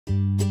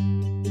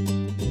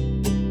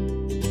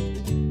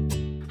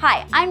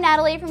Hi, I'm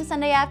Natalie from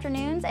Sunday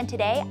Afternoons, and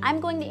today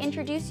I'm going to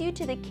introduce you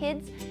to the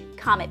Kids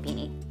Comet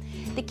Beanie.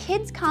 The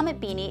Kids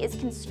Comet Beanie is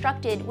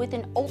constructed with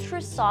an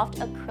ultra soft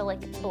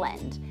acrylic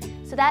blend.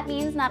 So that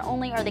means not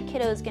only are the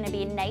kiddos going to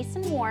be nice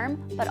and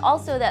warm, but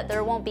also that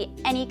there won't be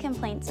any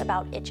complaints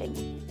about itching.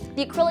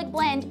 The acrylic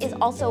blend is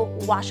also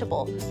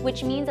washable,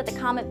 which means that the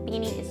Comet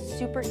Beanie is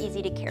super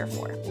easy to care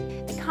for.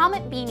 The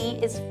Comet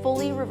Beanie is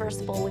fully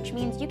reversible, which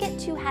means you get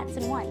two hats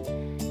in one.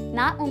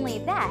 Not only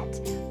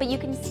that, but you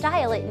can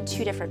style it in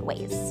two different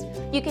ways.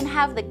 You can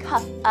have the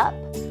cuff up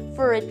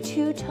for a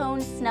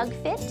two-tone snug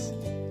fit,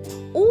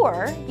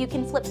 or you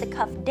can flip the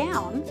cuff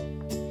down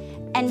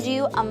and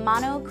do a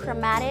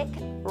monochromatic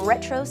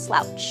retro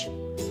slouch.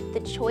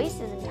 The choice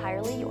is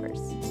entirely yours.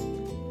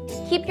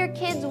 Keep your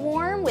kids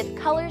warm with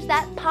colors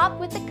that pop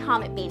with the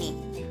Comet Beanie.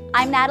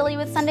 I'm Natalie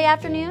with Sunday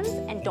Afternoons,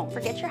 and don't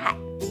forget your hat.